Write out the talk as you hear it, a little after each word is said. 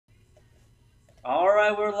All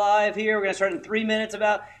right, we're live here. We're going to start in 3 minutes for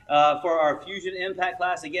our Fusion Impact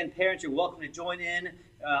class. Again, parents, you're welcome to join in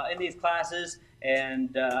these classes.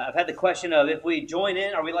 And I've had the question of if we join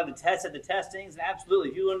in, are we allowed to test at the testings? And absolutely.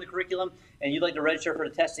 If you learn the curriculum and you'd like to register for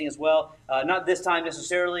the testing as well, not this time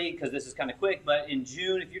necessarily because this is kind of quick, but in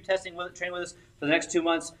June, if you're training with us for the next 2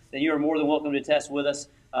 months, then you are more than welcome to test with us.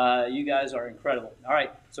 You guys are incredible. All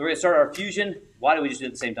right, so we're going to start our Fusion. Why did we just do it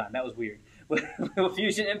at the same time? That was weird.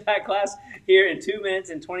 Fusion Impact class here in 2 minutes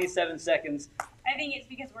and 27 seconds. I think it's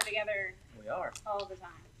because we're together. We are. All the time.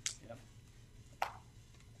 Yep.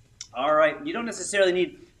 All right. You don't necessarily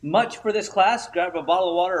need much for this class. Grab a bottle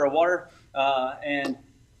of water or water.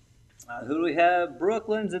 Who do we have?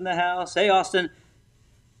 Brooklyn's in the house. Hey, Austin.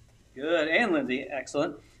 Good. And Lindsay.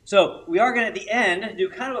 Excellent. So we are going to, at the end, do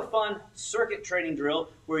kind of a fun circuit training drill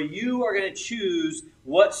where you are going to choose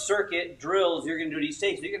what circuit drills you're going to do at each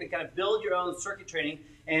station. So you're going to kind of build your own circuit training,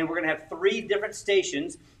 and we're going to have 3 different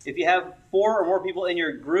stations. If you have 4 or more people in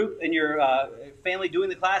your group, in your family doing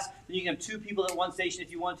the class, then you can have 2 people at one station if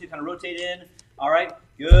you want to, kind of rotate in. All right,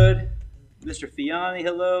 good. Mr. Fiani,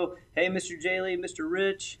 hello. Hey, Mr. Jaley, Mr.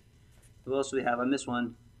 Rich. Who else do we have? I missed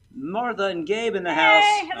one. Martha and Gabe in the house.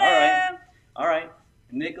 Hello. All right. All right.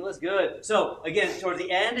 Nicholas, good. So, again, towards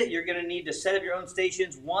the end, you're going to need to set up your own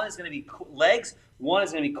stations. One is going to be legs, one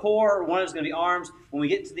is going to be core, one is going to be arms. When we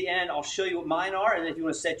get to the end, I'll show you what mine are, and if you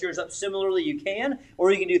want to set yours up similarly, you can,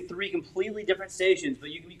 or you can do 3 completely different stations. But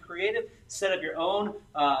you can be creative, set up your own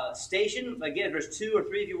station. Again, if there's 2 or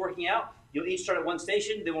 3 of you working out, you'll each start at one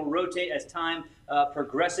station, then we'll rotate as time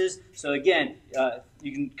progresses. So, again,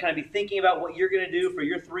 you can kind of be thinking about what you're going to do for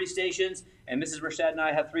your 3 stations, and Mrs. Mershad and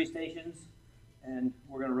I have 3 stations. And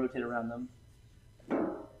we're going to rotate around them.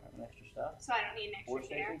 Extra stuff. So I don't need an extra 4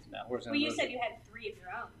 chair? stations? No, we're just Well, going to you rotate. said you had 3 of your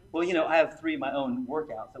own. Well, you know, I have 3 of my own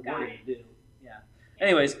workouts that we're Got going to it. do. Yeah.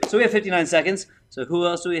 Anyways, so we have 59 seconds. So who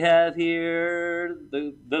else do we have here?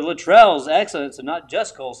 The Luttrells. Excellent. So not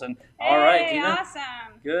just Colson. All right, Hey, Tina.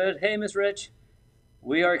 awesome. Good. Hey, Miss Rich.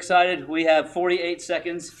 We are excited. We have 48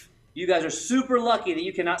 seconds. You guys are super lucky that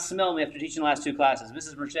you cannot smell me after teaching the last 2 classes.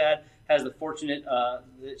 Mrs. Mershad has the fortunate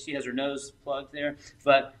that she has her nose plugged there.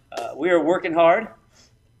 But we are working hard,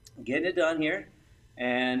 getting it done here.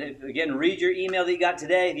 And again, read your email that you got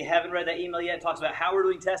today. If you haven't read that email yet, it talks about how we're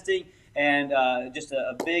doing testing and just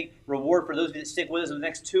a big reward for those of you that stick with us in the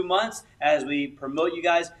next 2 months as we promote you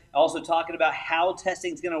guys. Also talking about how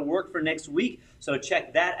testing is going to work for next week. So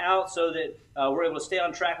check that out so that we're able to stay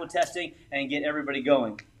on track with testing and get everybody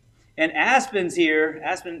going. And Aspen's here.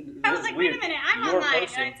 Aspen. I was like, wait a minute, I'm You're online. No,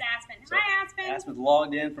 hosting. it's Aspen. So Hi, Aspen. Aspen's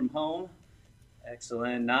logged in from home.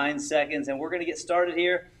 Excellent. 9 seconds, and we're going to get started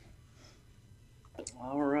here.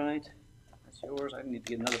 All right. That's yours. I need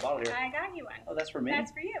to get another bottle here. I got you one. Oh, that's for me?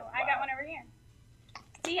 That's for you. I got one over here.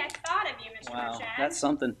 See, I thought of you, Mr. Wow, Mershad. that's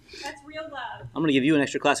something. That's real love. I'm going to give you an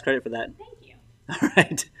extra class credit for that. Thank you. All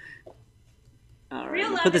right. All right.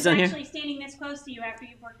 Real love Put this is on here. actually standing this close to you after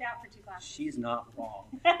you've worked out for 2 classes. She's not wrong.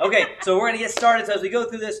 Okay, so we're going to get started. So as we go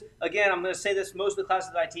through this, again, I'm going to say this most of the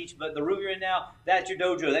classes that I teach, but the room you're in now, that's your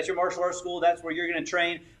dojo. That's your martial arts school. That's where you're going to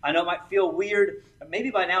train. I know it might feel weird.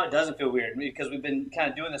 Maybe by now it doesn't feel weird because we've been kind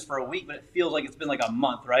of doing this for a week, but it feels like it's been like a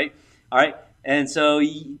month, right? All right, and so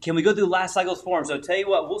can we go through last cycle's form? So tell you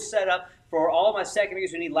what, we'll set up for all my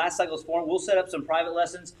secondaries who need last cycle's form, we'll set up some private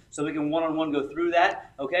lessons so we can one-on-one go through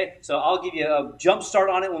that, okay? So I'll give you a jump start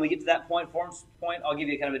on it when we get to that forms point. I'll give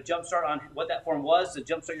you kind of a jump start on what that form was to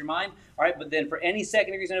jump start your mind, all right? But then for any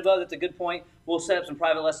secondaries and above, that's a good point. We'll set up some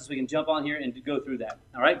private lessons so we can jump on here and go through that,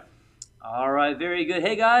 all right? All right, very good.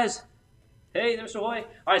 Hey, guys. Hey, Mr. Hoy.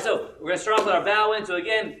 All right, so we're going to start off with our bow in. So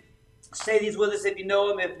again, say these with us if you know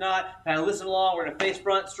them. If not, kind of listen along. We're going to face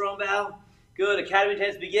front, strong bow. Good. Academy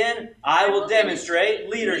attendance begin. I will demonstrate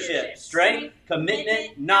leadership, strength,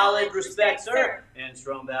 commitment, knowledge, respect, sir. And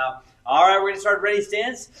strong bow. All right, we're going to start ready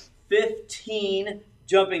stance. 15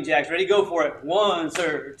 jumping jacks. Ready? Go for it. 1,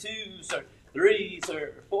 sir. 2, sir. 3,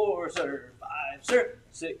 sir. 4, sir. 5, sir.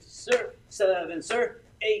 6, sir. 7, sir.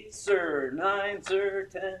 8, sir. 9, sir.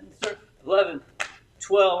 10, sir. 11,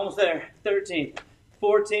 12, almost there. 13,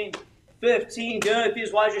 14, 15. Good. If you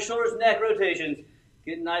just watch your shoulders, neck rotations.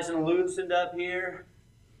 Getting nice and loosened up here.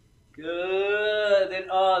 Good. Then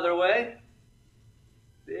other way.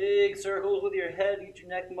 Big circles with your head. Get your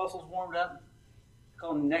neck muscles warmed up.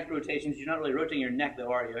 Call them neck rotations. You're not really rotating your neck,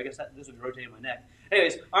 though, are you? I guess this would be rotating my neck.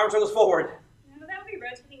 Anyways, arm circles forward. No, that would be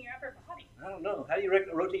rotating your upper body. I don't know. How do you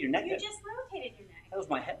rotate your neck? You just rotated your neck. That was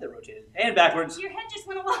my head that rotated. And backwards. Your head just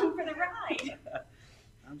went along for the ride.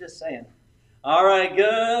 I'm just saying. All right,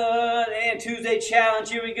 good. And Tuesday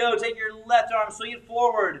challenge. Here we go. Take your left arm, swing it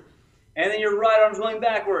forward. And then your right arm's going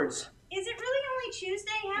backwards. Is it really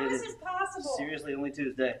Tuesday? How is this possible? Seriously, only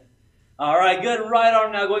Tuesday. All right, good. Right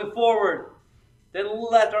arm now going forward. Then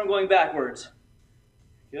left arm going backwards.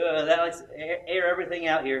 Good. That lets air everything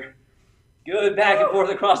out here. Good. Back and forth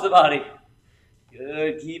across the body.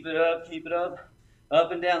 Good. Keep it up. Keep it up.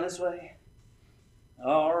 Up and down this way.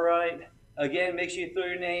 All right. Again, make sure you throw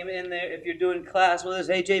your name in there if you're doing class with us.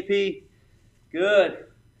 Hey, JP. Good.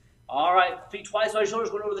 All right. Feet twice wide shoulders,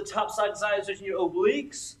 going over the top side to side, switching your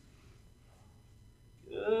obliques.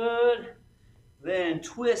 Good. Then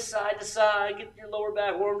twist side to side. Get your lower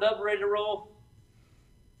back warmed up, ready to roll.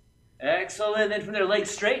 Excellent. Then from there, legs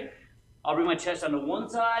straight. I'll bring my chest down to one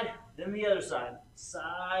side, then the other side.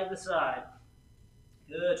 Side to side.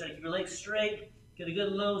 Good. Try to keep your legs straight. Get a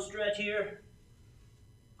good low stretch here.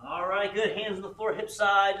 All right. Good. Hands on the floor, hips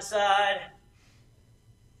side to side.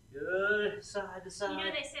 Good. Side to side. You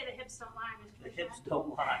know they say the hips don't lie, Mr. The hips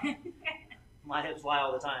don't lie. My hips lie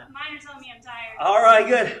all the time. Mine are telling me I'm tired. All right,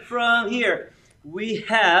 good. From here, we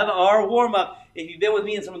have our warm-up. If you've been with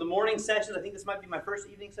me in some of the morning sessions, I think this might be my first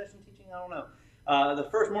evening session teaching, I don't know. The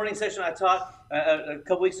first morning session I taught a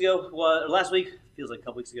couple weeks ago, last week, feels like a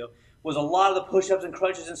couple weeks ago, was a lot of the push-ups and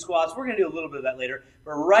crunches and squats. We're going to do a little bit of that later.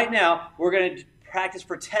 But right now, we're going to practice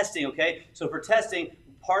for testing, okay? So for testing,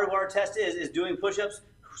 part of what our test is doing push-ups,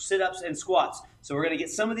 sit-ups, and squats. So we're going to get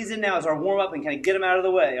some of these in now as our warm-up and kind of get them out of the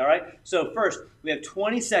way, all right? So first, we have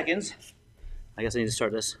 20 seconds. I guess I need to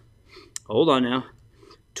start this. Hold on now.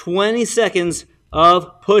 20 seconds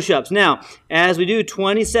of push-ups. Now, as we do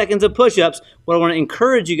 20 seconds of push-ups, what I want to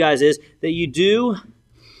encourage you guys is that you do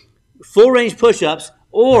full-range push-ups,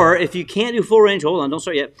 or if you can't do full-range, hold on, don't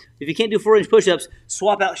start yet. If you can't do full-range push-ups,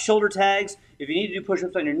 swap out shoulder tags. If you need to do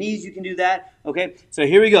push-ups on your knees, you can do that, okay? So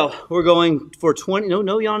here we go. We're going for 20,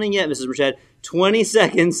 no yawning yet, Mrs. Rashad. 20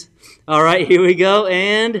 seconds. All right, here we go,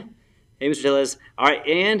 and, hey, Mr. Tellez. All right,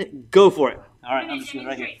 and go for it. All right, I'm just going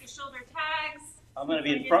right here. The shoulder tags. I'm going to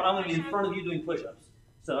be in front. I'm going to be in front of you doing push-ups.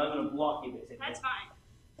 So I'm going to block you basically. That's fine.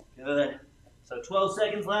 Good. So 12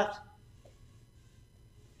 seconds left.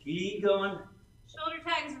 Keep going. Shoulder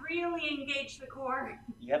tags really engage the core.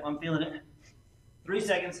 Yep, I'm feeling it. 3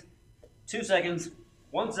 seconds, 2 seconds,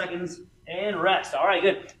 1 second, and rest. All right,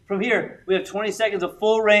 good. From here, we have 20 seconds of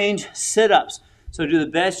full range sit-ups. So do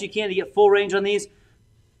the best you can to get full range on these.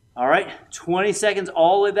 All right, 20 seconds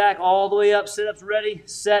all the way back, all the way up. Sit-ups ready,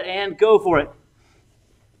 set, and go for it.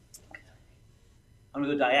 I'm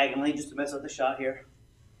going to go diagonally just to mess up the shot here.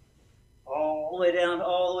 All the way down,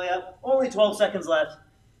 all the way up. Only 12 seconds left.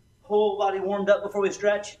 Whole body warmed up before we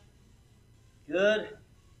stretch. Good.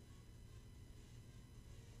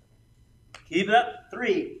 Keep it up.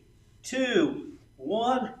 3, 2,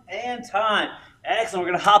 1, and time. Excellent.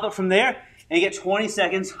 We're going to hop up from there and get 20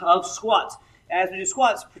 seconds of squats. As we do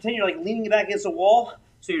squats, pretend you're like leaning back against a wall,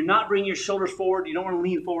 so you're not bringing your shoulders forward. You don't want to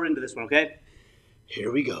lean forward into this one, okay? Here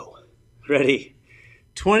we go. Ready?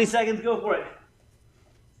 20 seconds, go for it.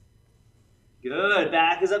 Good.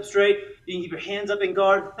 Back is up straight. You can keep your hands up in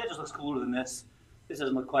guard. That just looks cooler than this. This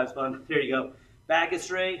doesn't look quite as fun. There you go. Back is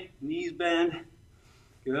straight. Knees bend.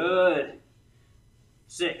 Good.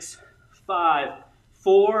 6, 5,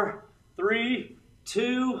 4, 3,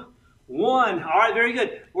 2, 1. All right, very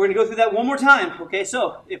good. We're going to go through that one more time. Okay,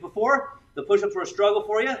 so if before the push-ups were a struggle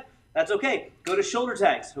for you, that's okay. Go to shoulder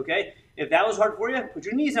tags, okay? If that was hard for you, put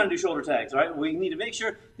your knees down and do shoulder tags, all right? We need to make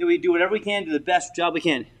sure that we do whatever we can, do the best job we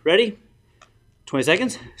can. Ready? 20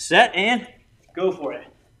 seconds, set, and go for it.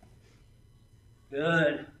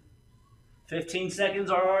 Good. 15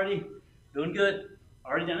 seconds are already doing good.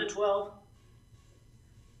 Already done at 12.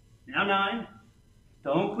 Now 9.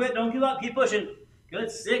 Don't quit, don't give up, keep pushing.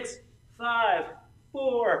 Good. 6, 5,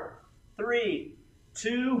 4, 3,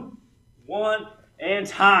 2, 1, and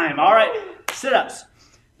time. All right, sit-ups.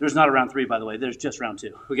 There's not a round 3, by the way. There's just round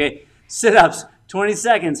 2, okay? Sit-ups, 20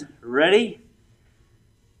 seconds. Ready?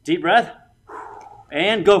 Deep breath.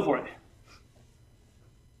 And go for it.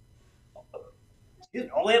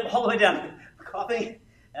 All the way up, all the way down. Coughing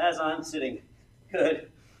as I'm sitting. Good.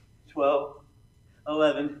 12,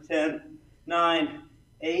 11, 10, 9,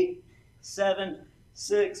 8, 7,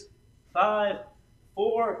 6, 5,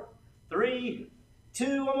 4, 3,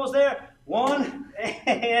 2, almost there. 1,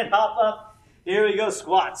 and hop up. Here we go,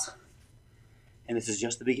 squats. And this is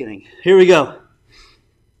just the beginning. Here we go.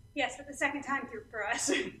 Yes, but the second time through for us.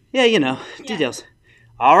 Yeah, you know, details.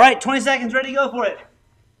 All right, 20 seconds, ready to go for it.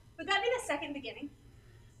 Would that be the second beginning?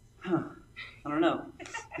 Huh, I don't know.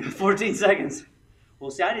 14 seconds.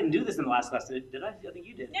 Well, see, I didn't do this in the last class, did I? I think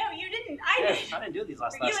you did. No, you didn't. I did. I didn't do these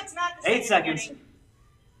last For classes. you, it's not the second 8 seconds. beginning.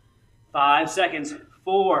 5 seconds.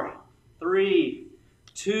 4, 3,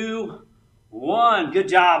 2, 1. Good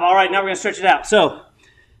job. All right, now we're going to stretch it out. So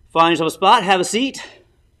find yourself a spot, have a seat.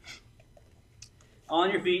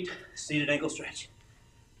 On your feet, seated ankle stretch.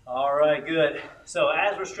 All right, good. So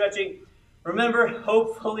as we're stretching, remember,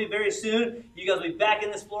 hopefully very soon, you guys will be back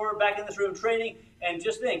in this floor, back in this room training. And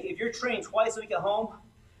just think, if you're training twice a week at home,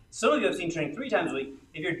 some of you have seen training 3 times a week.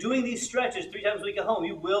 If you're doing these stretches 3 times a week at home,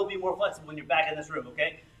 you will be more flexible when you're back in this room,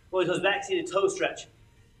 okay? Roll your toes back, seated toe stretch.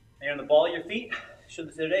 And you're on the ball of your feet. Showed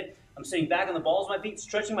this the other day. I'm sitting back on the balls of my feet,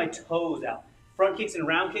 stretching my toes out. Front kicks and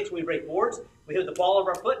round kicks when we break boards. We hit the ball of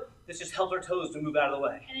our foot. This just helps our toes to move out of the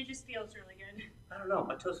way. And it just feels really good. I don't know.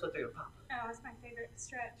 My toes feel like they're going to pop. Oh, it's my favorite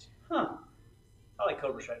stretch. Huh. I like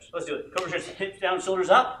Cobra stretch. Let's do it. Cobra stretch, hips down, shoulders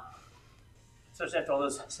up. Stretch after all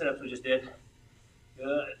those sit-ups we just did.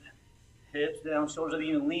 Good. Hips down, shoulders up.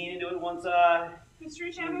 You can lean into it one side. Mr.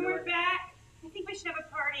 Rich, when we're back, I think we should have a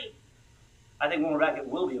party. I think when we're back, it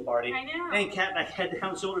will be a party. I know. And cat back, head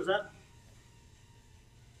down, shoulders up.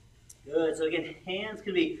 Good. So again, hands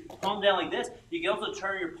can be palm down like this. You can also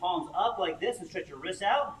turn your palms up like this and stretch your wrists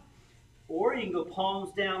out. Or you can go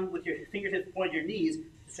palms down with your fingertips pointing your knees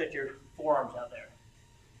to stretch your forearms out there.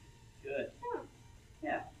 Good.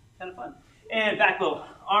 Yeah, kind of fun. And back bow.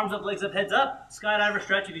 Arms up, legs up, heads up. Skydiver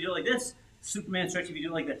stretch if you do it like this. Superman stretch if you do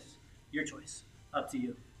it like this. Your choice. Up to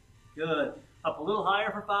you. Good. Up a little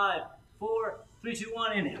higher for 5, 4, 3, 2,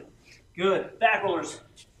 1. Inhale. Good. Back rollers.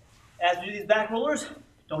 As we do these back rollers,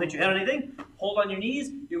 don't hit your head on anything. Hold on your knees.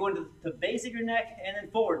 You're going to the base of your neck and then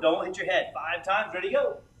forward. Don't hit your head. 5 times. Ready,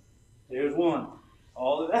 go. There's 1.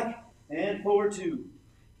 All the way back. And forward 2.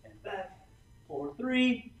 And back. Forward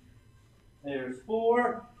 3. There's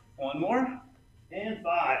 4. 1 more. And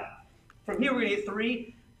 5. From here, we're going to get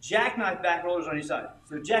 3 jackknife back rollers on each side.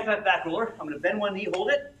 So jackknife back roller. I'm going to bend one knee,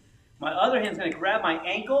 hold it. My other hand's going to grab my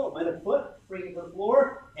ankle, my other foot, bring it to the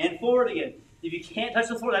floor, and forward again. If you can't touch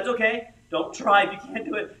the floor, that's okay. Don't try if you can't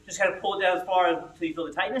do it. Just kind of pull it down as far until you feel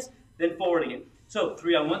the tightness, then forward again. So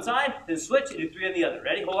 3 on one side, then switch and do 3 on the other.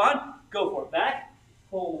 Ready? Hold on. Go for it. Back,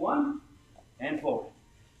 pull 1, and forward.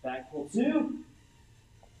 Back, pull 2,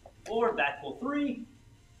 forward, back, pull 3,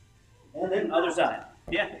 and then other side.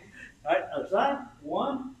 Yeah. All right, other side.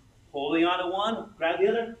 1, holding on to 1, grab the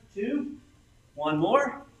other. 2, 1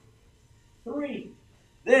 more. 3.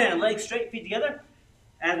 Then legs straight, feet together.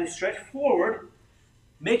 As we stretch forward,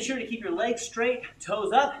 make sure to keep your legs straight,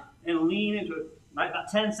 toes up, and lean into it. Right, about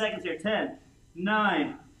 10 seconds here. 10,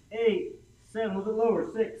 9, 8, 7, a little bit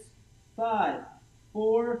lower. 6, 5,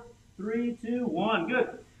 4, 3, 2, 1.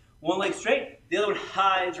 Good. One leg straight, the other one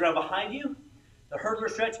hides around behind you. The hurdler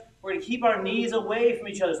stretch, we're going to keep our knees away from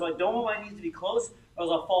each other. So I don't want my knees to be close or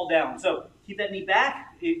else I'll fall down. So keep that knee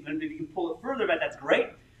back. If you can pull it further back, that's great.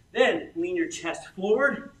 Then lean your chest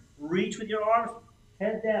forward, reach with your arms,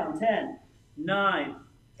 head down. 10, 9,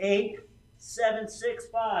 8, 7, 6,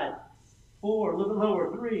 5, 4, a little bit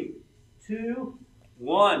lower. 3, 2,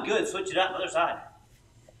 1. Good. Switch it up, other side.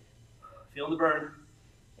 Feeling the burn.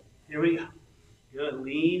 Here we go. Good.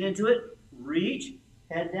 Lean into it. Reach.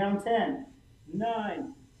 Head down. 10,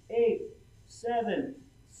 9, 8, 7,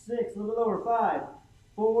 6, a little bit lower. 5,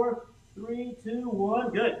 4, 3, 2,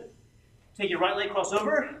 1. Good. Take your right leg cross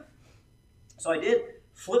over. So I did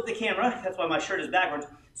flip the camera. That's why my shirt is backwards.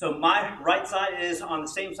 So my right side is on the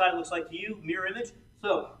same side it looks like to you, mirror image.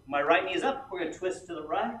 So my right knee is up. We're going to twist to the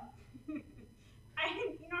right.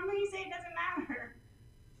 Normally you say it doesn't matter.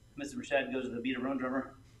 Mr. Rashad goes to the beat of our own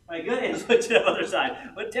drummer. All right, good. And switch to the other side.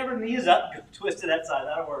 Whichever knee is up, twist to that side.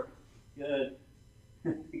 That'll work. Good.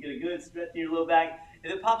 Get a good stretch in your low back.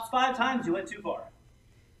 If it pops 5 times, you went too far.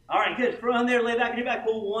 All right, good. From there, lay back on your back.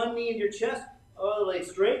 Pull one knee into your chest. Other leg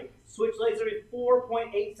straight. Switch legs every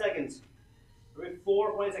 4.8 seconds. Every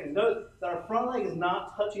 4.8 seconds. Notice that our front leg is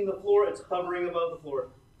not touching the floor. It's hovering above the floor.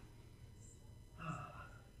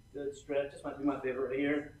 Good stretch. This might be my favorite right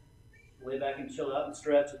here. Lay back and chill out and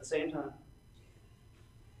stretch at the same time.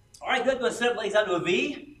 All right, good. Let's set legs out to a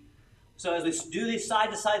V. So as we do these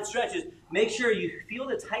side-to-side stretches, make sure you feel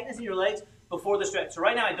the tightness in your legs before the stretch. So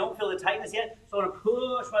right now I don't feel the tightness yet, so I want to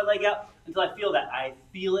push my leg out until I feel that. I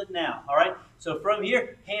feel it now, all right? So from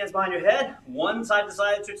here, hands behind your head, one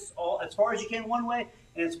side-to-side stretch as far as you can one way,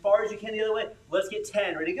 and as far as you can the other way. Let's get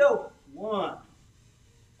 10. Ready, go. 1,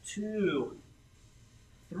 2,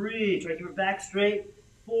 3. Try to keep your back straight.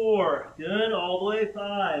 4. Good. All the way.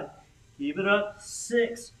 5. Keep it up.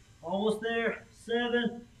 6. Almost there.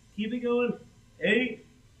 7. Keep it going. 8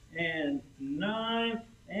 and 9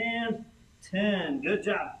 and 10. Good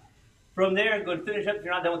job. From there, go and finish up if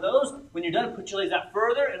you're not done with those. When you're done, put your legs out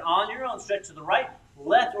further and on your own. Stretch to the right,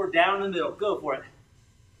 left, or down in the middle. Go for it.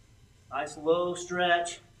 Nice low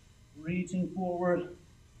stretch. Reaching forward.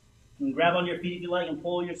 You can grab on your feet if you like and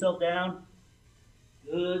pull yourself down.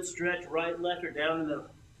 Good stretch, right, left, or down in the middle.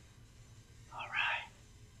 All right.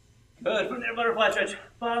 Good. From there, butterfly stretch.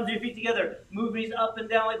 Bottoms of your feet together. Move these up and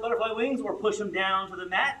down like butterfly wings or push them down to the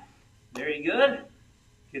mat. Very good.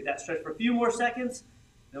 Get that stretch for a few more seconds.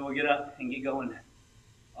 Then we'll get up and get going.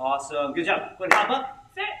 Awesome. Good job. Go ahead and hop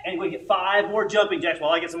up. Sir. And we'll get 5 more jumping jacks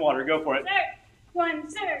while I get some water. Go for it. Sir. 1,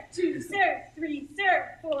 sir. 2, sir. 3,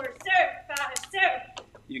 sir. 4, sir. 5, sir.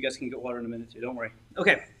 You guys can get water in a minute too. Don't worry.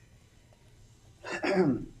 Okay.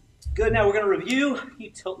 Good. Now we're going to review. Can you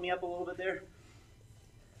tilt me up a little bit there?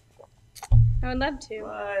 I would love to.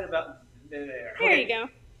 Right about there. There you go.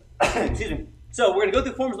 Excuse me. So we're going to go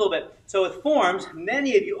through forms a little bit. So with forms,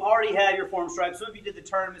 many of you already have your form stripes. Some of you did the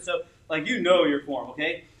tournament, so like you know your form,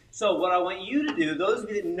 okay? So what I want you to do, those of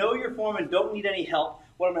you that know your form and don't need any help,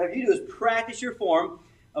 what I'm going to have you do is practice your form,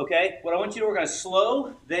 okay? What I want you to work on is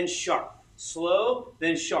slow, then sharp. Slow,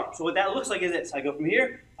 then sharp. So what that looks like is this. I go from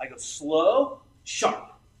here, I go slow,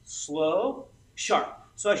 sharp. Slow, sharp.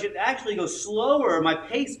 So I should actually go slower. My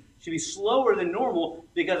pace should be slower than normal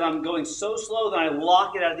because I'm going so slow that I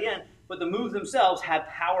lock it out at the end. But the moves themselves have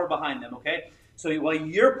power behind them, okay? So while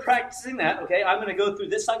you're practicing that, okay, I'm going to go through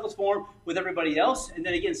this cycle's form with everybody else. And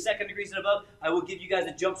then again, second degrees and above, I will give you guys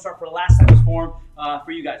a jump start for the last cycle's form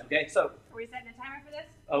for you guys, okay? So, Are we setting a timer for this?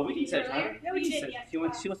 oh, we can set a timer. No, we did, yes. She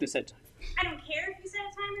wants to set a timer. I don't care if you set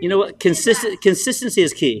a timer. You know what? Consistency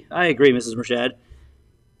is key. I agree, Mrs. Mershad.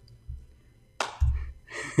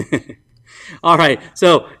 All right,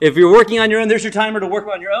 so if you're working on your own, there's your timer to work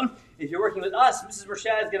on your own. If you're working with us, Mrs.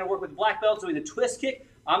 Mershad is going to work with black belts doing the twist kick.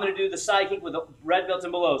 I'm going to do the side kick with the red belts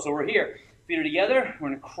and below. So we're here. Feet are together. We're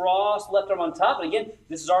going to cross left arm on top. And again,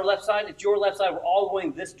 this is our left side. It's your left side. We're all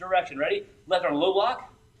going this direction. Ready? Left arm low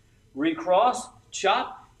block. Recross.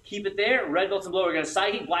 Chop. Keep it there. Red belts and below. We're going to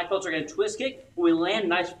side kick. Black belts are going to twist kick. When we land,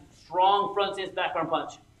 nice, strong front stance, back arm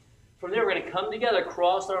punch. From there, we're going to come together.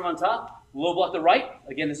 Cross arm on top. Low block the right.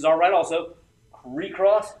 Again, this is our right also.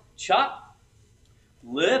 Recross. Chop.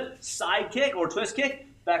 Lift. Side kick or twist kick.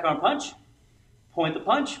 Back arm punch. Point the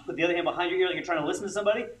punch. Put the other hand behind your ear like you're trying to listen to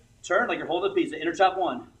somebody. Turn like you're holding a pizza. Inner chop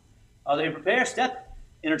 1. Other hand prepare. Step.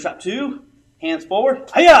 Inner chop 2. Hands forward.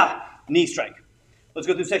 Hiya! Knee strike. Let's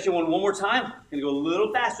go through section 1 more time. Going to go a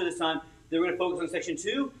little faster this time. Then we're going to focus on section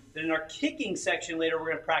 2. Then in our kicking section later, we're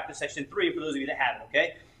going to practice section 3 for those of you that have it,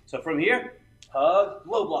 okay? So from here, hug,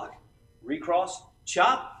 low block. Recross,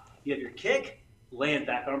 chop. You have your kick, land,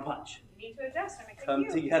 back arm punch. You need to adjust. I'm Come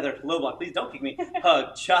together, low block. Please don't kick me.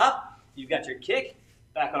 Hug, chop. You've got your kick,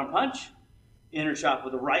 back arm punch. Inner chop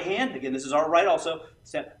with the right hand. Again, this is our right also.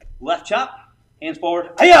 Step left chop, hands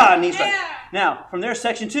forward. Hiya! Knee strike. Yeah. Now, from there,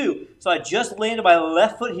 section 2. So I just landed my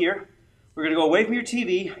left foot here. We're going to go away from your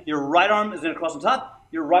TV. Your right arm is going to cross on top.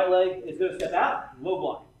 Your right leg is going to step out. Low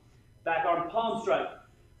block. Back arm palm strike.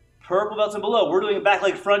 Purple belts and below. We're doing a back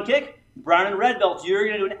leg front kick. Brown and red belts, you're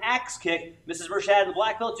going to do an axe kick. Mrs. Mershad and the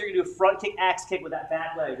black belts, you're going to do a front kick, axe kick with that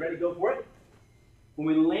back leg. Ready? Go for it. When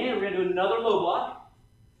we land, we're going to do another low block.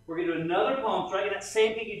 We're going to do another palm strike, and that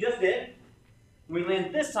same kick you just did. When we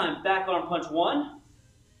land this time, back arm punch 1.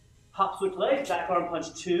 Hop switch leg, back arm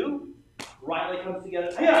punch 2. Right leg comes together.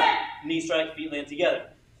 Yeah. Knee strike, feet land together.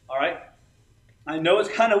 All right? I know it's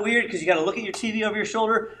kind of weird because you got to look at your TV over your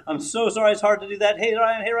shoulder. I'm so sorry it's hard to do that. Hey,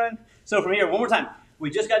 Ryan. Hey, Ryan. So from here, one more time. We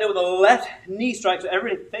just got to do it with a left knee strike, so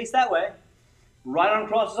everybody face that way. Right arm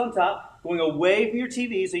crosses on top, going away from your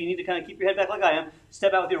TV, so you need to kind of keep your head back like I am.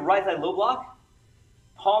 Step out with your right side low block.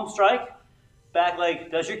 Palm strike. Back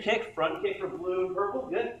leg does your kick. Front kick for blue and purple.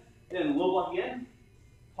 Good. Then low block again.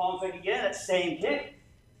 Palm strike again. That same kick.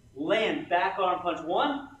 Land. Back arm punch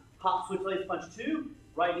 1. Hop switch legs punch 2.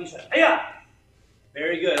 Right knee strike. Hey-ya!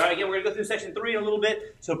 Very good. All right, again, we're going to go through section 3 in a little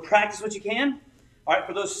bit, so practice what you can. All right,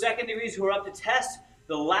 for those second degrees who are up to test,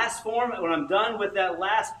 the last form, when I'm done with that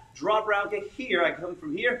last drop round kick here, I come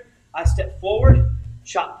from here, I step forward,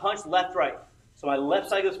 chop punch, left, right. So my left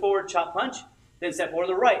side goes forward, chop punch, then step forward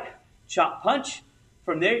to the right, chop punch.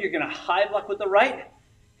 From there, you're going to high block with the right,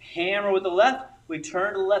 hammer with the left. We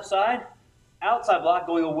turn to the left side, outside block,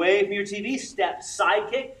 going away from your TV, step, side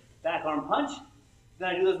kick, back arm punch. Then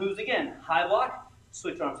I do those moves again, high block,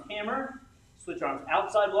 switch arms, hammer, switch arms,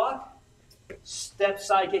 outside block, step,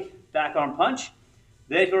 side kick, back arm punch.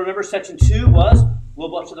 Then if you remember, section 2 was low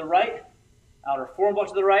block to the right, outer forearm block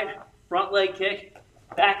to the right, front leg kick,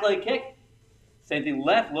 back leg kick. Same thing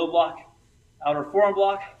left, low block, outer forearm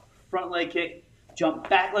block, front leg kick, jump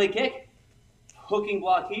back leg kick, hooking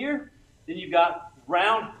block here. Then you've got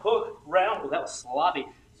round, hook, round. Oh, that was sloppy.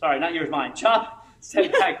 Sorry, not yours, mine. Chop,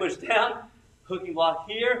 step back, push down, hooking block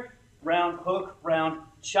here, round, hook, round,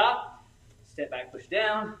 chop, step back, push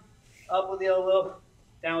down, up with the elbow,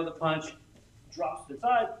 down with the punch, drops to the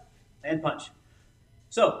side, and punch.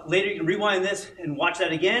 So later you can rewind this and watch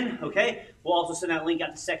that again, okay? We'll also send that link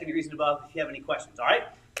out to Second Degrees and Above if you have any questions, all right?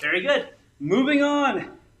 Very good. Moving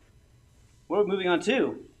on. What are we moving on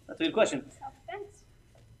to? That's a good question. Self-defense.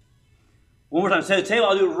 One more time. So Taylor,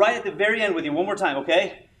 I'll do it right at the very end with you one more time,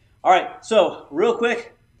 okay? All right, so real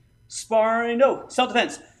quick, sparring, no,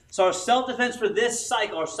 self-defense. So our self-defense for this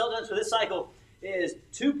cycle, is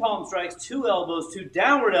 2 palm strikes, 2 elbows, 2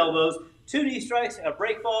 downward elbows, 2 knee strikes, a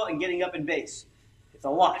break fall, and getting up in base. It's a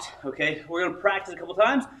lot, okay? We're going to practice a couple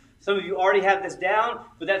times. Some of you already have this down,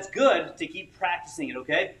 but that's good to keep practicing it,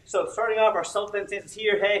 okay? So starting off, our self-defense stance is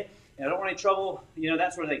here. Hey, I don't want any trouble,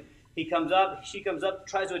 that sort of thing. He comes up, she comes up,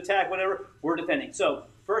 tries to attack, whatever. We're defending. So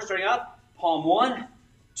first, starting off, palm 1,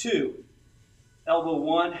 2, elbow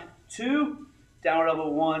 1, 2, downward elbow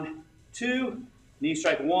 1, 2, knee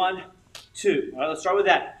strike 1, 2. All right, let's start with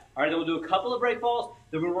that. All right, then we'll do a couple of break falls.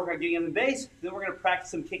 Then we're going to work on getting in the base. Then we're going to practice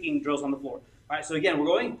some kicking drills on the floor. All right, so again, we're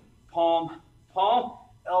going palm, palm,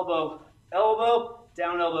 elbow, elbow,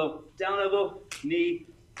 down elbow, knee,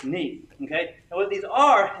 knee. Okay? And what these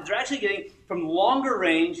are is they're actually getting from longer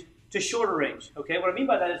range to shorter range. Okay? What I mean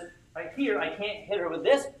by that is right here, I can't hit her with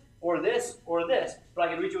this or this or this, but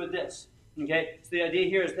I can reach her with this. Okay? So the idea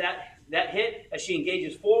here is that hit, as she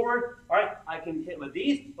engages forward, all right, I can hit with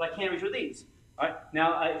these, but I can't reach with these. All right,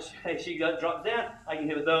 now she drops down, I can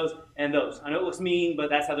hit with those and those. I know it looks mean, but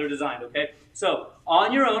that's how they're designed, okay? So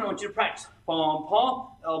on your own, I want you to practice. Palm, palm,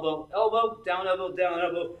 elbow, elbow, down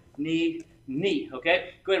elbow, knee, knee,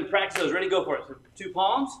 okay? Go ahead and practice those. Ready, go for it. So 2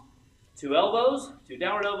 palms, 2 elbows, 2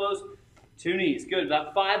 downward elbows, 2 knees. Good,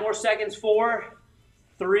 about 5 more seconds. 4,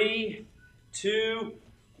 3, 2,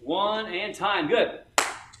 1, and time. Good.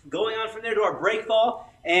 Going on from there to our break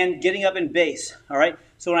fall and getting up in base, all right?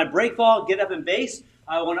 So when I break fall, get up in base,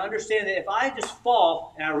 I want to understand that if I just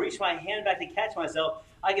fall and I reach my hand back to catch myself,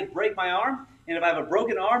 I can break my arm. And if I have a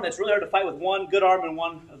broken arm, that's really hard to fight with one good arm and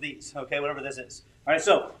one of these, okay, whatever this is. All right,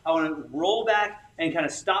 so I want to roll back and kind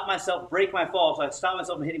of stop myself, break my fall, so I stop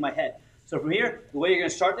myself from hitting my head. So from here, the way you're going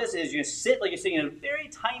to start this is you're going to sit like you're sitting in a very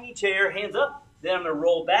tiny chair, hands up. Then I'm going to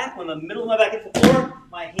roll back. When the middle of my back hits the floor,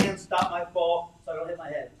 my hands stop my fall so I don't hit my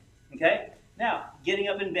head. Okay? Now, getting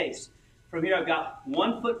up in base. From here, I've got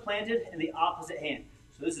one foot planted in the opposite hand.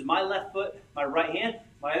 So this is my left foot, my right hand.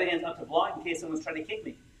 My other hand's up to block in case someone's trying to kick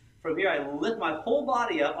me. From here, I lift my whole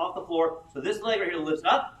body up off the floor. So this leg right here lifts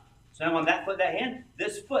up. So now I'm on that foot, that hand.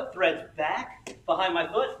 This foot threads back behind my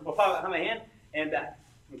foot, or behind my hand, and back.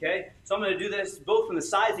 Okay? So I'm going to do this both from the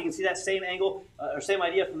sides. You can see that same angle, or same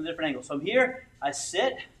idea from a different angle. So I'm here, I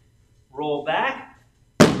sit, roll back,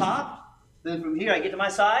 pop. Then from here, I get to my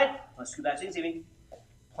side. Let's scoot back so you can see me.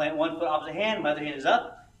 Plant one foot opposite hand. My other hand is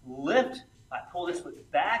up. Lift. I pull this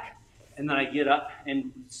foot back. And then I get up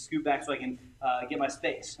and scoot back so I can get my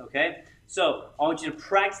space. Okay? So I want you to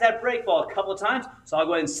practice that break fall a couple of times. So I'll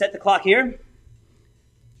go ahead and set the clock here.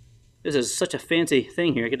 This is such a fancy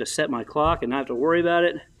thing here. I get to set my clock and not have to worry about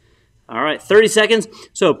it. All right, 30 seconds.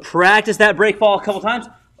 So practice that break fall a couple times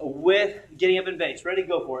with getting up in base. Ready?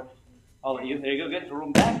 Go for it. All of you. There you go. Good. So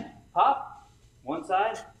roll back. Pop. One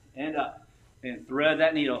side and up. And thread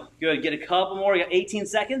that needle. Good. Get a couple more. You got 18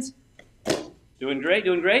 seconds. Doing great.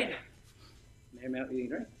 Doing great. Doing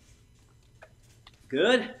great.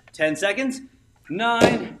 Good. 10 seconds.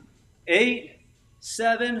 9, 8,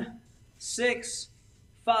 7, 6,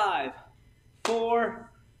 5, 4,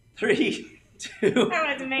 3, 2,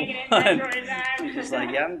 I wasn't making it 1. that short of time. Just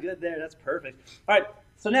like, yeah, I'm good there. That's perfect. All right.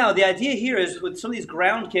 So now the idea here is with some of these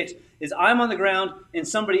ground kicks is I'm on the ground and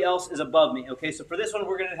somebody else is above me. Okay. So for this one,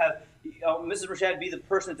 we're going to have Mrs. Rashad be the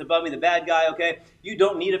person that's above me, the bad guy. Okay. You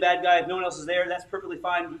don't need a bad guy. If no one else is there, that's perfectly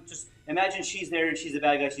fine. Just imagine she's there and she's the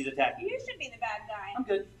bad guy. She's attacking. You should be the bad guy. I'm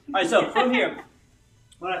good. All right. So from here,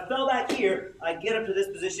 when I fell back here, I get up to this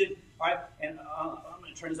position. All right. And I'm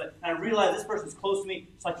going to turn this way. And I realize this person's close to me,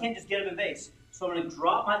 so I can't just get up in base. So I'm going to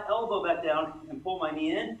drop my elbow back down and pull my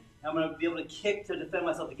knee in. I'm going to be able to kick to defend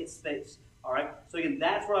myself to get space. All right? So again,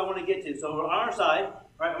 that's where I want to get to. So on our side, all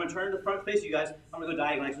right, I'm going to turn to the front face you guys. I'm going to go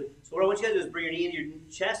diagonal actually. So what I want you guys to do is bring your knee into your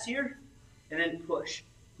chest here and then push.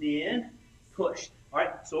 Knee in, push. All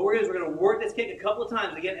right? So what we're going to do is we're going to work this kick a couple of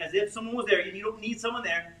times, again, as if someone was there. You don't need someone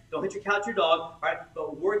there. Don't hit your couch, your dog. All right?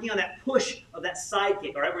 But working on that push of that side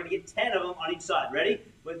kick. All right? We're going to get 10 of them on each side. Ready?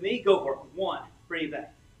 With me? Go for it. 1, bring it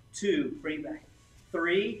back. 2, bring it back.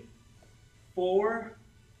 3, 4,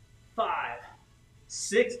 5,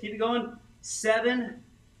 6, keep it going, 7,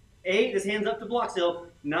 8, this hand's up to block still,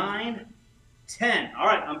 9, 10. All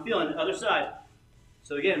right, I'm feeling the other side.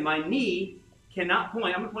 So again, my knee cannot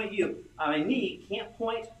point. I'm going to point at you. My knee can't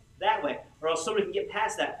point that way, or else somebody can get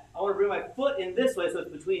past that. I want to bring my foot in this way so it's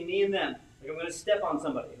between me and them. Like I'm going to step on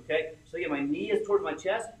somebody, okay? So again, my knee is towards my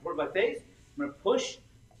chest, towards my face. I'm going to push,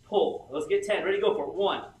 pull. Let's get 10. Ready, go for it.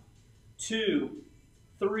 1, 2,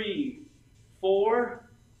 3, 4,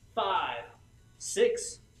 5,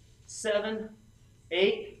 6, 7,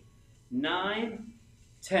 8, 9,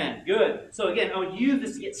 10. Good. So again, I would use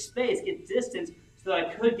this to get space, get distance, so that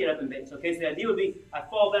I could get up in base. Okay, so the idea would be I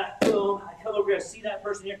fall back, boom, I come over here, I see that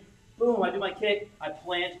person here, boom, I do my kick, I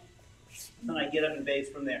plant, and I get up in base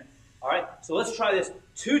from there. All right, so let's try this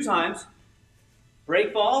 2 times.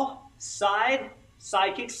 Break fall, side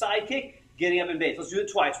kick, getting up in base. Let's do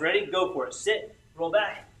it twice. Ready? Go for it. Sit, roll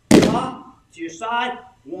back, pop, to your side.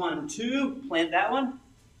 1, 2, plant that one,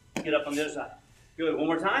 get up on the other side. Good. One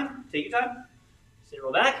more time. Take your time. Sit,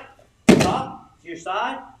 roll back, pop, to your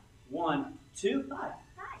side. 1, 2, 5.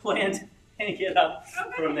 Plant, and get up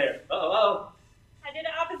from there. Uh-oh. I did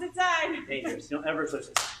it opposite side. Dangerous. Don't ever switch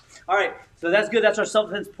this. All right, so that's good. That's our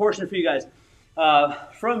self-defense portion for you guys.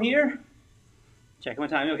 From here, checking my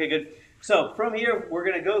time. Okay, good. So from here, we're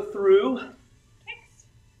going to go through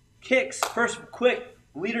kicks. First, quick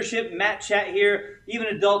leadership mat chat here. Even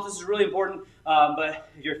adults, this is really important. But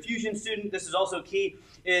if you're a Fusion student, this is also key.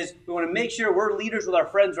 Is we want to make sure we're leaders with our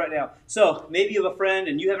friends right now. So maybe you have a friend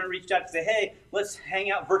and you haven't reached out to say, hey, let's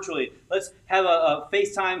hang out virtually. Let's have a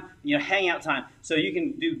FaceTime, hangout time. So you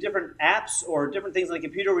can do different apps or different things on the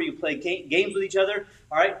computer where you play games with each other.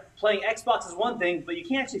 All right, playing Xbox is one thing, but you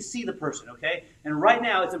can't actually see the person, okay? And right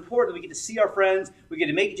now, it's important that we get to see our friends. We get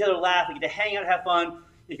to make each other laugh. We get to hang out and have fun.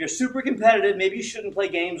 If you're super competitive, maybe you shouldn't play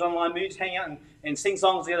games online. Maybe just hang out and sing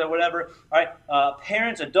songs together, whatever. All right,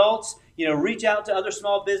 parents, adults, reach out to other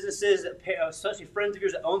small businesses, especially friends of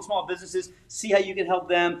yours that own small businesses. See how you can help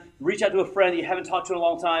them. Reach out to a friend that you haven't talked to in a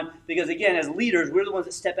long time. Because again, as leaders, we're the ones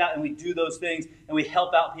that step out and we do those things and we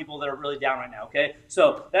help out people that are really down right now, okay?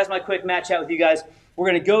 So that's my quick mat chat with you guys. We're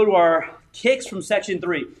going to go to our kicks from section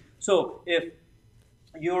 3. So if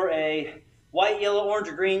you're a white, yellow, orange,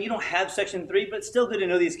 or green, you don't have section 3, but it's still good to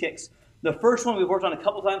know these kicks. The first one we've worked on a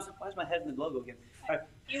couple times. Why is my head in the logo again? All right.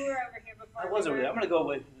 You were over here before. I was over there. I'm going to go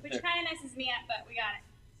away. Which kind of messes me up, but we got it.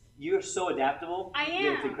 You're so adaptable. I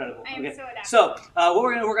am. It's incredible. I am so adaptable. So what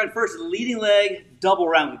we're going to work on first is leading leg double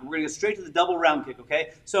round kick. We're going to go straight to the double round kick,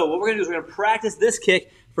 okay? So what we're going to do is we're going to practice this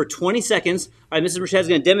kick for 20 seconds. All right, Mrs. Rashad is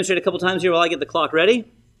going to demonstrate a couple times here while I get the clock ready.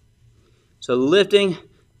 So lifting,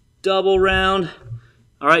 double round.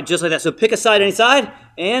 All right, just like that. So pick a side, any side,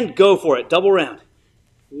 and go for it. Double round.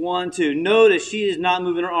 1, 2. Notice she is not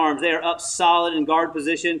moving her arms. They are up solid in guard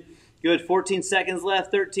position. Good. 14 seconds left.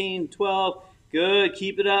 13, 12. Good.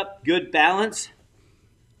 Keep it up. Good balance.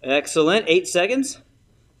 Excellent. 8 seconds.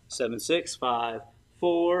 7, 6, 5,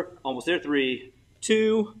 4. Almost there. 3,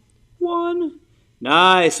 2, 1.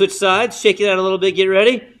 Nice. Switch sides. Shake it out a little bit. Get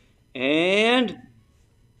ready. And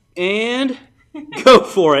go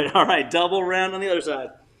for it. All right. Double round on the other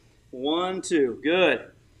side. 1, 2. Good.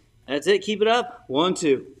 That's it. Keep it up. 1,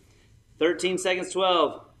 2. 13 seconds,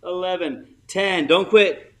 12, 11, 10. Don't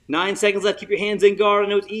quit. 9 seconds left. Keep your hands in guard. I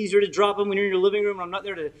know it's easier to drop them when you're in your living room. I'm not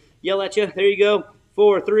there to yell at you. There you go.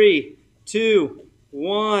 4, 3, 2,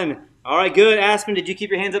 1. All right, good. Aspen, did you keep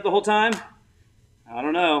your hands up the whole time? I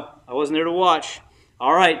don't know. I wasn't there to watch.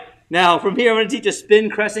 All right. Now, from here, I'm going to teach a spin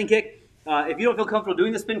crescent kick. If you don't feel comfortable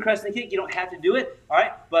doing the spin crescent kick, you don't have to do it. All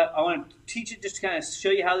right. But I want to teach it just to kind of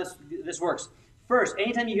show you how this works. First,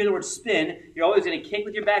 anytime you hear the word spin, you're always going to kick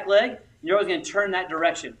with your back leg. You're always going to turn that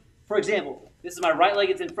direction. For example, this is my right leg,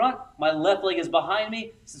 it's in front. My left leg is behind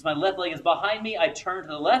me. Since my left leg is behind me, I turn to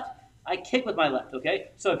the left. I kick with my left, okay?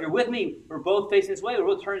 So if you're with me, we're both facing this way. We're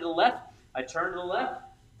both turning to the left. I turn to the left.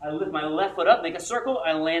 I lift my left foot up, make a circle.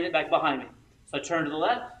 I land it back behind me. So I turn to the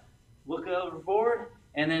left, look over forward,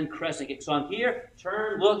 and then crescent kick. So I'm here,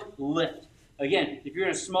 turn, look, lift. Again, if you're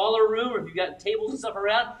in a smaller room or if you've got tables and stuff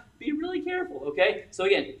around, be really careful, okay? So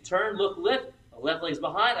again, turn, look, lift. The left leg's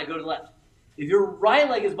behind, I go to the left. If your right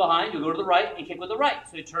leg is behind, you'll go to the right and kick with the right.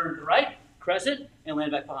 So you turn to the right, crescent, and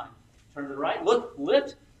land back behind. Turn to the right, look,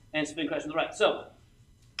 lift, and spin crescent to the right. So,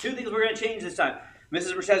 2 things we're going to change this time.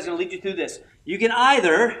 Mrs. Rashad is going to lead you through this. You can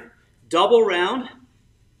either double round.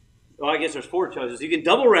 Well, I guess there's 4 choices. You can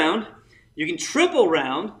double round. You can triple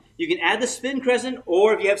round. You can add the spin crescent,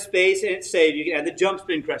 or if you have space and it's saved, you can add the jump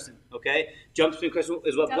spin crescent, okay? Jump spin crescent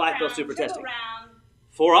is what black belt's super testing.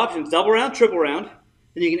 4 options, double round, triple round.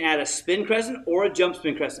 Then you can add a spin crescent or a jump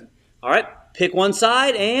spin crescent. All right, pick one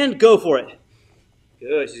side and go for it.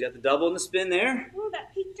 Good, she's got the double and the spin there. Ooh,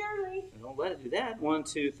 that peaked early. Don't let it do that. 1,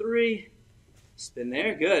 2, 3. Spin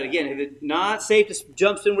there, good. Again, if it's not safe to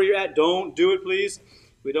jump spin where you're at, don't do it, please.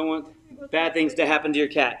 We don't want bad things to happen to your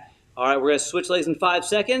cat. All right, we're going to switch legs in 5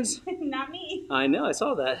 seconds. Not me. I know, I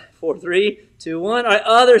saw that. 4, 3, 2, 1. All right,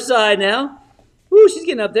 other side now. Woo, she's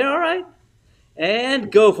getting up there. All right. And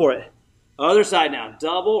go for it. Other side now.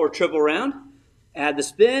 Double or triple round. Add the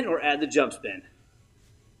spin or add the jump spin.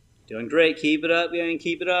 Doing great. Keep it up, gang.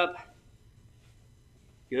 Keep it up.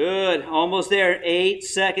 Good. Almost there. 8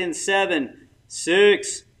 seconds. 7,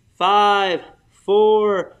 6, 5,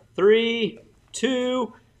 4, 3,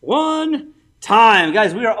 2, 1. Time.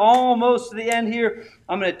 Guys, we are almost to the end here.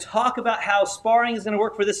 I'm going to talk about how sparring is going to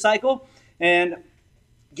work for this cycle and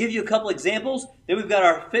give you a couple examples. Then we've got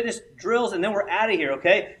our fitness drills, and then we're out of here,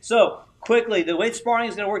 okay? So, quickly, the way sparring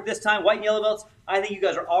is going to work this time, white and yellow belts, I think you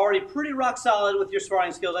guys are already pretty rock solid with your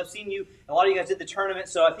sparring skills. I've seen you, a lot of you guys did the tournament,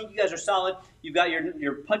 so I think you guys are solid. You've got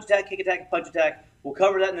your punch attack, kick attack, and punch attack. We'll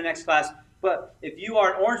cover that in the next class. But if you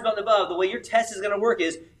are an orange belt and above, the way your test is going to work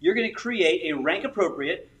is you're going to create a rank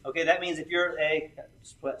appropriate. Okay, that means if you're a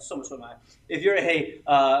if you're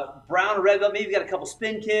a brown or red belt, maybe you've got a couple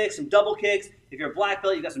spin kicks, some double kicks. If you're a black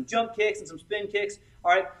belt, you've got some jump kicks and some spin kicks.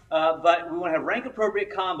 All right, but we want to have rank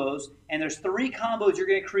appropriate combos, and there's 3 combos you're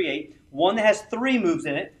going to create. One that has 3 moves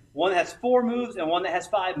in it, one that has 4 moves, and one that has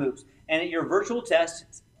 5 moves. And at your virtual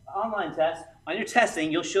test, online test, on your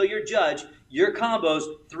testing, you'll show your judge your combos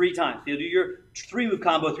 3 times. You'll do your 3-move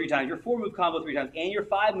combo 3 times, your 4-move combo 3 times, and your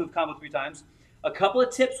 5-move combo 3 times. A couple of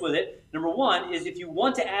tips with it. Number 1 is if you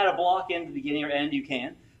want to add a block in the beginning or end, you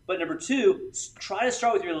can. But number 2, try to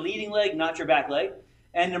start with your leading leg, not your back leg.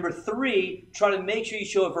 And number 3, try to make sure you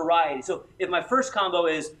show a variety. So if my first combo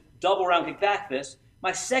is double round kick back fist,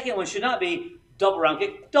 my second one should not be double round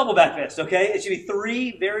kick, double back fist, okay? It should be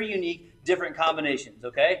 3 very unique, different combinations,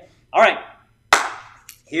 okay? All right.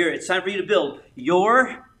 Here, it's time for you to build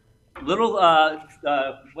your little,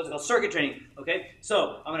 what's it called, circuit training, okay?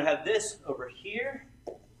 So I'm going to have this over here.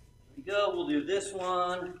 There we go. We'll do this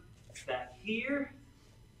one back here,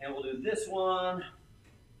 and we'll do this one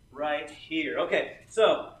right here. Okay,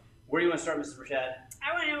 so where do you want to start, Mrs. Rashad?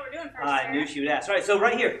 I want to know what we're doing first, I knew she would ask. All right, so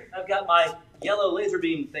right here, I've got my yellow laser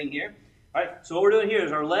beam thing here. All right, so what we're doing here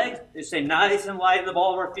is our legs, they stay nice and light in the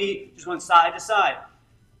ball of our feet, just going side to side.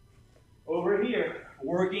 Over here,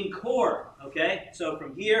 working core, okay? So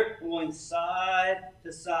from here, we're going side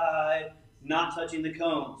to side, not touching the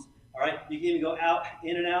cones. All right, you can even go out,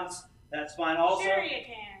 in and outs. That's fine also. Sure you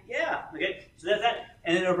can. Yeah, okay, so that's that.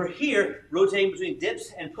 And then over here, rotating between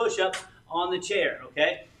dips and push-ups on the chair,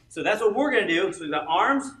 okay? So that's what we're going to do. So we've got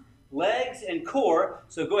arms, legs, and core.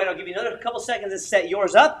 So go ahead, I'll give you another couple seconds to set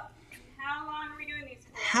yours up. How long are we doing these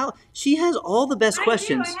for? She has all the best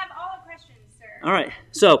questions. I have all the questions, sir. All right,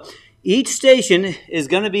 so each station is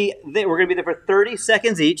going to be, we're going to be there for 30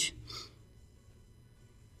 seconds each.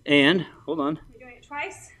 And, hold on. We're doing it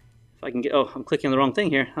twice? If I can get, I'm clicking on the wrong thing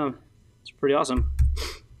here. It's pretty awesome.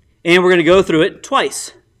 And we're going to go through it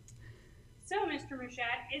twice. So, Mr.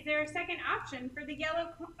 Rashad, is there a second option for the yellow,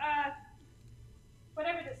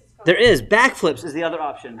 whatever this is called? There is. Backflips is the other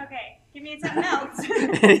option. Okay, give me something else.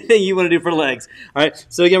 Anything you want to do for legs. All right,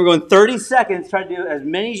 so again, we're going 30 seconds. Try to do as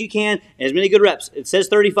many as you can, as many good reps. It says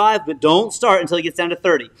 35, but don't start until it gets down to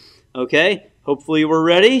 30. Okay, hopefully we're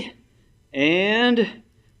ready. And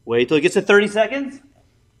wait till it gets to 30 seconds.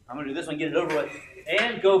 I'm going to do this one, get it over with.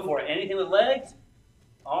 And go for it. Anything with legs,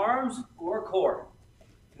 arms, or core.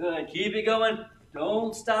 Good. Keep it going.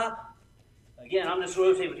 Don't stop. Again, I'm just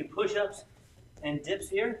rotating between push-ups and dips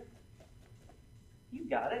here. You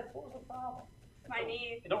got it. What was the problem? My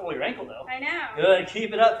knee. You don't roll your ankle, though. I know. Good.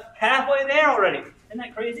 Keep it up. Halfway there already. Isn't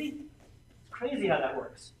that crazy? It's crazy how that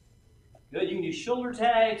works. Good. You can do shoulder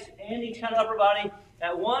tags, any kind of upper body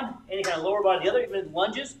at one, any kind of lower body the other. Even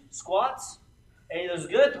lunges, squats. Any of those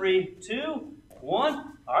good. 3, 2, 1.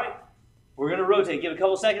 All right. We're going to rotate. Give it a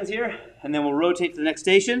couple seconds here, and then we'll rotate to the next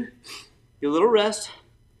station. Get a little rest.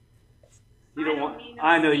 You don't want.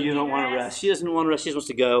 I know you don't want to rest. She doesn't want to rest. She just wants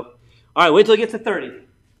to go. All right. Wait till it gets to 30.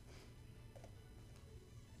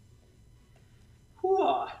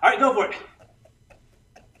 All right. Go for it.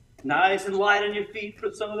 Nice and light on your feet.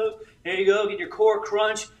 Put some of those. There you go. Get your core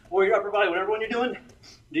crunch or your upper body, whatever one you're doing.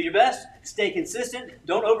 Do your best. Stay consistent.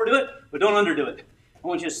 Don't overdo it, but don't underdo it. I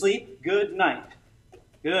want you to sleep. Good night.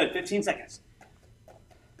 Good. 15 seconds.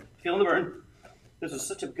 Feeling the burn. This was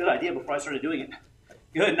such a good idea before I started doing it.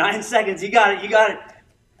 Good. 9 seconds. You got it. You got it.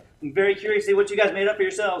 I'm very curious to see what you guys made up for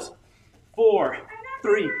yourselves. 4,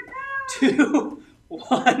 3, 2,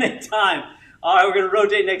 1, and time. All right, we're going to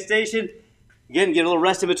rotate next station. Again, get a little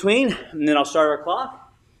rest in between, and then I'll start our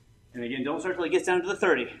clock. And again, don't start until it gets down to the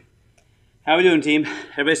 30. How are we doing, team?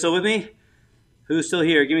 Everybody still with me? Who's still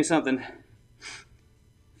here? Give me something.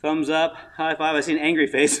 Thumbs up, high five. I see an angry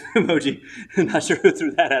face emoji. I'm not sure who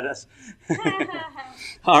threw that at us.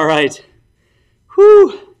 All right.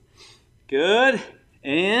 Whew. Good.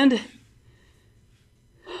 And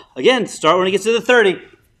again, start when it gets to the 30.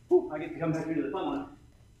 Whew. I get to come back into the fun one.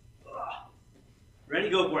 Ready?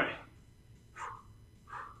 Go for it.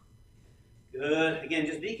 Good. Again,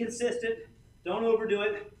 just be consistent. Don't overdo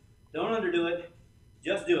it. Don't underdo it.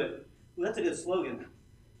 Just do it. Ooh, that's a good slogan.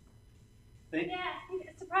 Yeah,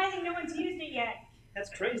 it's surprising no one's used it yet. That's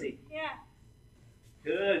crazy. Yeah.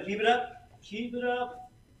 Good. Keep it up. Keep it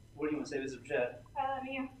up. What do you want to say, Mrs. Brechette? I love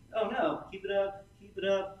you. Oh, no. Keep it up. Keep it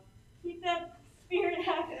up. Keep that spirit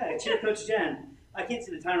up. Yeah, cheer Coach Jen. I can't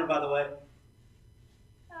see the timer, by the way.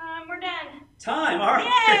 We're done. Time. All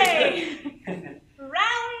right. Yay!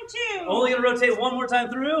 Round 2. Only going to rotate one more time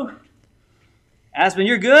through. Aspen,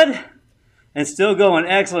 you're good. And still going.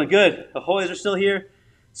 Excellent. Good. The Hoys are still here.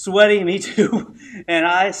 Sweaty. Me too. And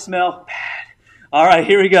I smell bad. All right.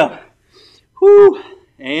 Here we go. Whew.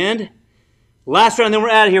 And last round, then we're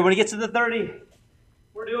out of here. When it gets to the 30,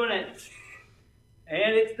 we're doing it.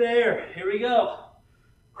 And it's there. Here we go.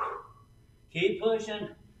 Keep pushing.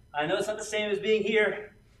 I know it's not the same as being here.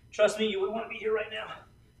 Trust me, you would want to be here right now.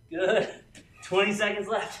 Good. 20 seconds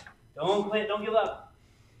left. Don't quit. Don't give up.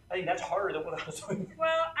 I think that's harder than what I was doing.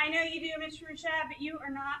 Well, I know you do, Mr. Rashad, but you are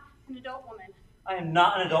not an adult woman. I am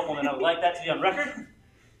not an adult woman. I would like that to be on record.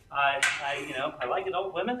 I like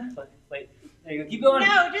adult women, but wait. There you go. Keep going.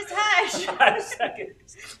 No, just hush. 5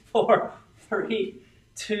 seconds. 4, 3,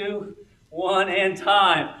 2, 1, and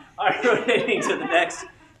time. All right, rotating to the next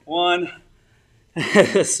one.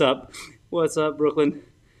 What's up? What's up, Brooklyn?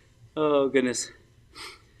 Oh, goodness.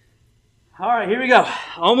 All right, here we go.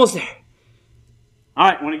 Almost there. All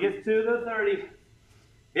right, when it gets to the 30,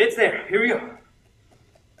 it's there. Here we go.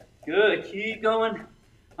 Good. Keep going.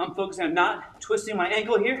 I'm focusing on not twisting my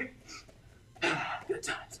ankle here. Good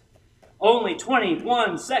times. Only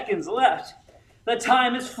 21 seconds left. The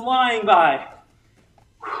time is flying by.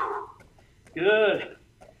 Good.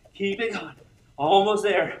 Keep it going. Almost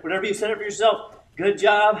there. Whatever you set up for yourself. Good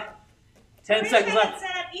job. 10 seconds left. I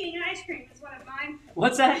set up eating ice cream is what I'm mine.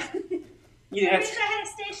 What's that? I wish I had a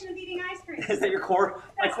station of eating ice cream. Is that your core?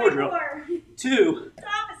 That's my core my drill. core. 2. It's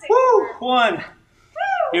opposite. Woo! Core. 1. Woo!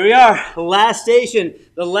 Here we are. Last station.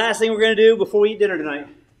 The last thing we're going to do before we eat dinner tonight.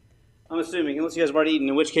 I'm assuming, unless you guys have already eaten,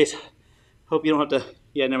 in which case, hope you don't have to.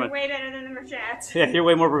 Yeah, never mind. Way better than the Rashats. Yeah, you're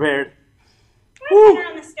way more prepared. We're dinner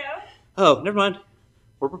on the stove. Oh, never mind.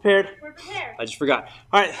 We're prepared. We're prepared. I just forgot.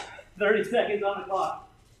 All right, 30 seconds on the clock.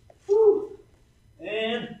 Woo.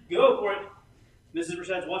 And go for it. Mrs.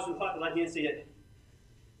 Rashad's watching the clock because I can't see it.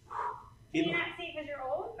 Can you not see it because you're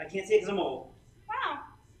old? I can't see it because I'm old. Wow.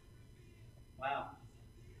 Wow.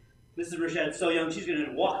 Mrs. Rashad's so young, she's going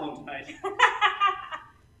to walk home tonight.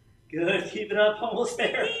 Good. Keep it up. Almost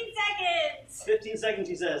there. 15 seconds. 15 seconds,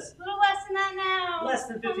 she says. A little less than that now. Less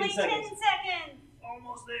than 15 Only seconds. 10 seconds.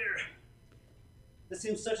 Almost there. This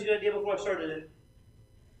seems such a good idea before I started it.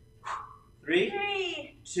 3,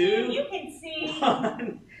 3, 2, you can see.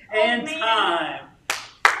 1, and man. time.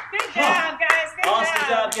 Good job, guys. Good Awesome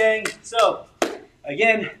job, gang. So,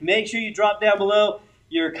 again, make sure you drop down below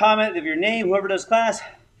your comment of your name, whoever does class.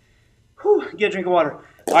 Whew, get a drink of water.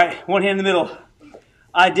 All right, one hand in the middle.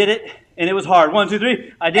 I did it, and it was hard. 1, 2,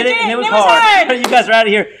 3. I did it, and it was hard. You guys are out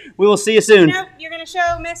of here. We will see you soon. Nope, you're going to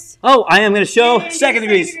show Miss. Oh, I am going to show You're second gonna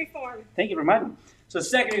do degrees. second degree form. Thank you for reminding me. So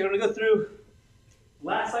second, you're going to go through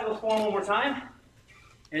last cycle's form one more time.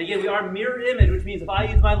 And again, we are mirror image, which means if I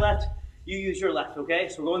use my left, you use your left, okay?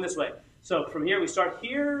 So we're going this way. So from here, we start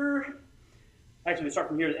here. Actually, we start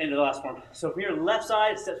from here to the end of the last form. So from here, left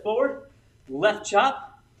side, steps forward, left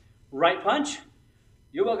chop, right punch.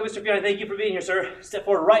 You're welcome, Mr. Fiona. Thank you for being here, sir. Step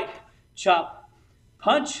forward, right, chop,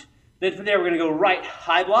 punch. Then from there, we're going to go right,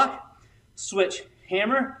 high block, switch,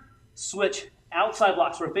 hammer, switch, outside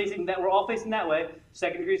block. So we're facing that. We're all facing that way.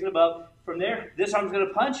 Second degrees and above. From there, this arm's going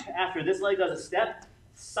to punch. After this leg does a step,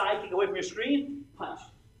 side kick away from your screen, punch.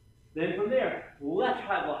 Then from there, left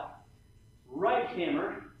high block, right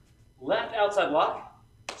hammer, left outside block,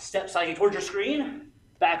 step side kick towards your screen,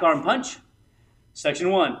 back arm punch.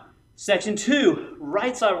 Section 1. Section 2,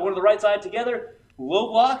 right side, we're going to the right side together, low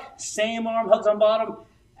block, same arm, hugs on bottom,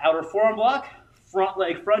 outer forearm block, front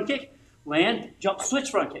leg front kick, land, jump, switch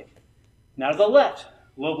front kick. Now to the left,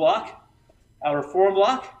 low block, outer forearm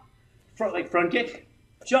block, front leg front kick,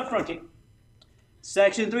 jump front kick.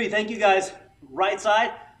 Section 3, thank you guys. Right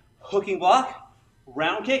side, hooking block,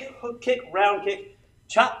 round kick, hook kick, round kick,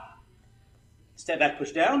 chop. Step back,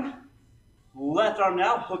 push down. Left arm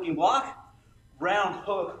now, hooking block, round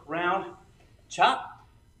hook, round, chop.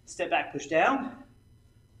 Step back, push down.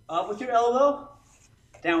 Up with your elbow,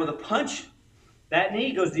 down with a punch. That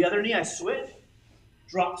knee goes to the other knee, I switch.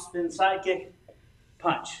 Drop, spin, side kick,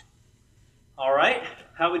 punch. All right,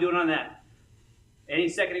 how are we doing on that? Any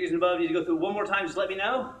second degrees and above, you need to go through one more time, just let me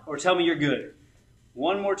know, or tell me you're good.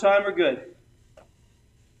 One more time, we're good.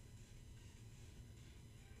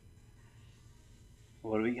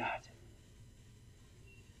 What do we got?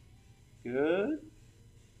 Good.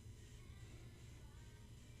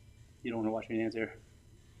 You don't want to watch me dance here.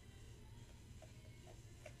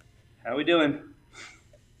 How are we doing?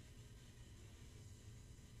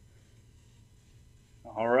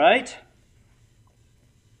 All right.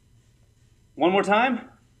 One more time.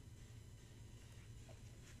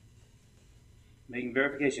 Making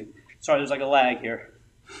verification. Sorry, there's like a lag here.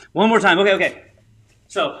 One more time. Okay.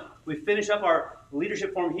 So we finish up our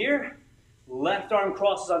leadership form here. Left arm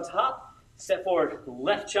crosses on top. Step forward,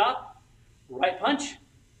 left chop, right punch.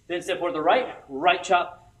 Then step forward to the right, right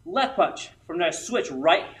chop, left punch. From there, switch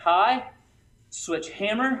right high, switch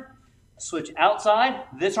hammer, switch outside.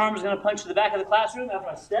 This arm is going to punch to the back of the classroom after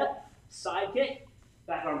I step, side kick,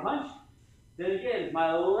 back arm punch. Then again,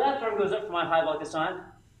 my left arm goes up for my high block this time.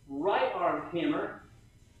 Right arm hammer,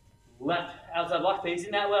 left outside block,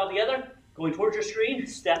 facing that way all together. Going towards your screen,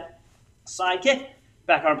 step, side kick,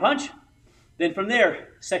 back arm punch. Then from there,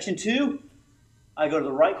 section 2, I go to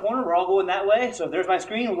the right corner. We're all going that way. So if there's my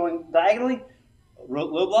screen, we're going diagonally.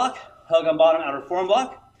 Low block, hug on bottom, outer forearm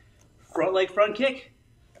block. Front leg front kick,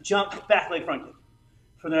 jump, back leg front kick.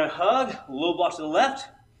 From there, hug, low block to the left,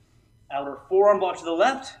 outer forearm block to the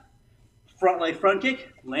left, front leg front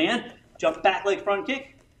kick, land, jump, back leg front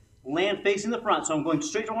kick, land facing the front. So I'm going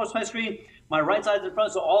straight towards my screen. My right side's in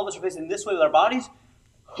front, so all of us are facing this way with our bodies.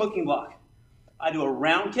 Hooking block. I do a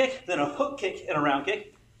round kick, then a hook kick and a round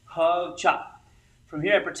kick. Hug, chop. From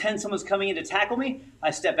here, I pretend someone's coming in to tackle me.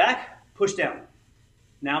 I step back, push down.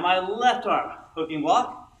 Now my left arm, hooking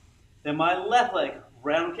block. Then my left leg,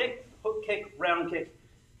 round kick, hook kick, round kick,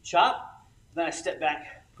 chop. Then I step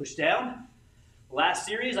back, push down. Last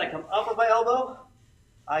series, I come up with my elbow.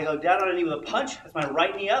 I go down on a knee with a punch. That's my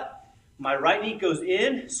right knee up. My right knee goes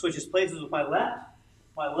in, switches places with my left.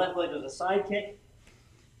 My left leg does a side kick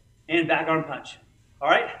and back arm punch. All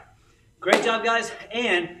right? Great job, guys.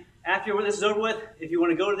 And after this is over with, if you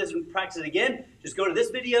want to go to this and practice it again, just go to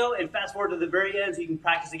this video and fast forward to the very end so you can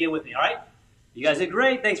practice again with me, all right? You guys did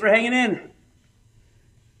great. Thanks for hanging in.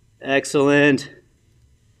 Excellent.